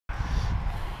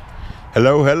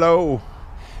Hello.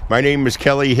 My name is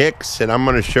Kelly Hicks, and I'm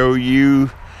going to show you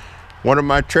one of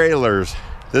my trailers.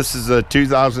 This is a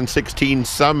 2016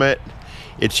 Summit.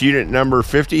 It's unit number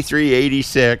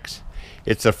 5386.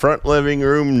 It's a front living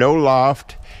room, no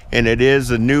loft, and it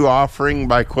is a new offering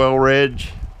by Quail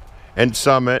Ridge and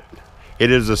Summit.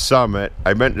 It is a Summit.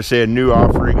 I meant to say a new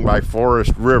offering by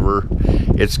Forest River.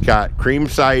 It's got cream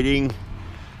siding,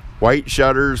 white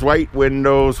shutters, white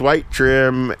windows, white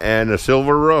trim, and a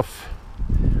silver roof,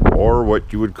 or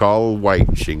what you would call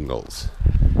white shingles.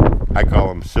 I call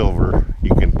them silver.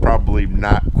 You can probably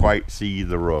not quite see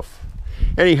the roof.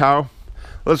 Anyhow,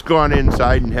 let's go on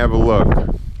inside and have a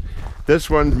look. This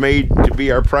one's made to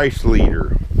be our price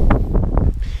leader.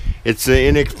 It's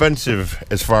inexpensive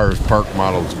as far as park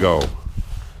models go.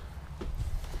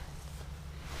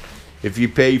 If you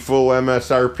pay full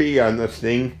MSRP on this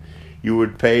thing, you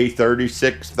would pay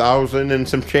 $36,000 and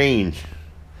some change.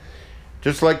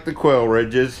 Just like the Quail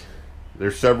Ridges,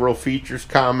 there's several features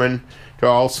common to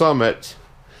all Summits.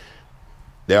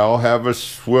 They all have a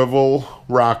swivel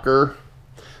rocker.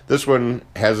 This one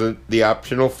has the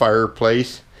optional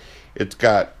fireplace. It's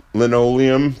got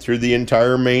linoleum through the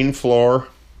entire main floor.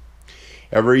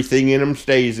 Everything in them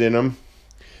stays in them.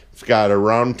 It's got a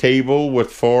round table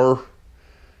with 4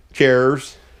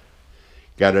 chairs.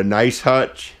 Got a nice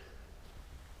hutch.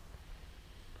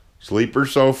 Sleeper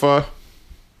sofa.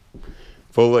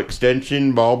 Full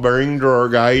extension ball bearing drawer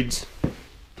guides.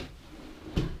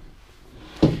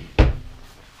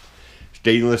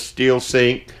 Stainless steel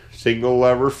sink. Single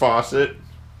lever faucet.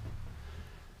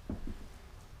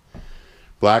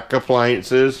 Black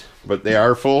appliances, but they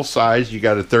are full size. You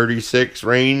got a 36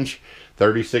 range,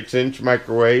 36-inch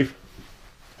microwave.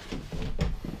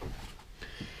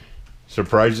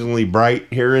 Surprisingly bright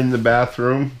here in the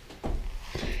bathroom.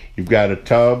 You've got a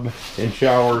tub and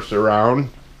shower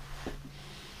surround.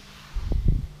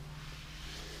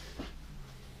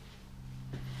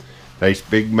 Nice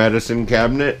big medicine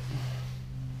cabinet.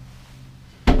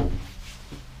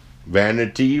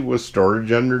 Vanity with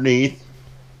storage underneath.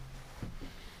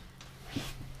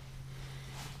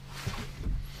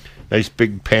 Nice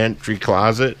big pantry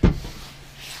closet.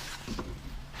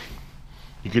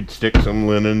 You could stick some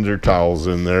linens or towels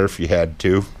in there if you had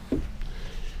to.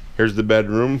 Here's the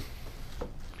bedroom.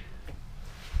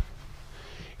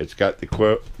 It's got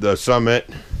the Summit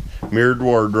mirrored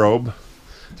wardrobe.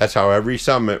 That's how every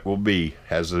Summit will be.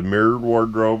 Has a mirrored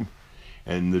wardrobe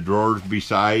and the drawers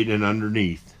beside and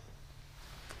underneath.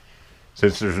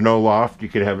 Since there's no loft, you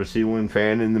could have a ceiling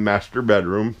fan in the master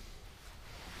bedroom.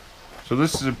 So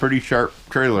this is a pretty sharp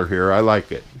trailer here. I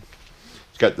like it.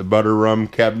 It's got the butter rum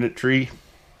cabinetry.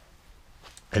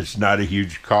 It's not a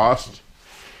huge cost.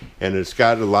 And it's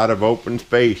got a lot of open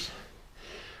space.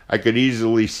 I could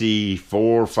easily see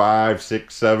 4, 5,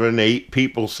 6, 7, 8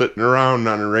 people sitting around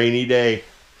on a rainy day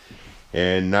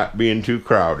and not being too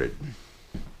crowded.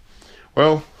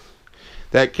 Well,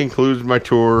 that concludes my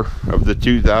tour of the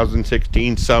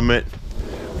 2016 Summit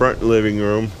front living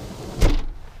room.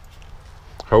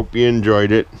 Hope you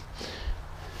enjoyed it.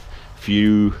 If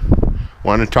you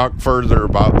want to talk further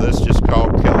about this, just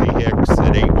call Kelly Hicks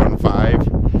at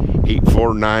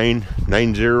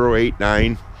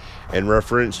 815-849-9089 and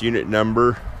reference unit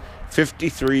number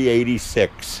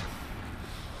 5386.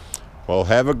 Well,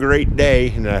 have a great day,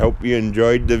 and I hope you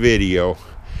enjoyed the video.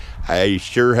 I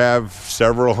sure have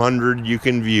several hundred you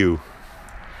can view.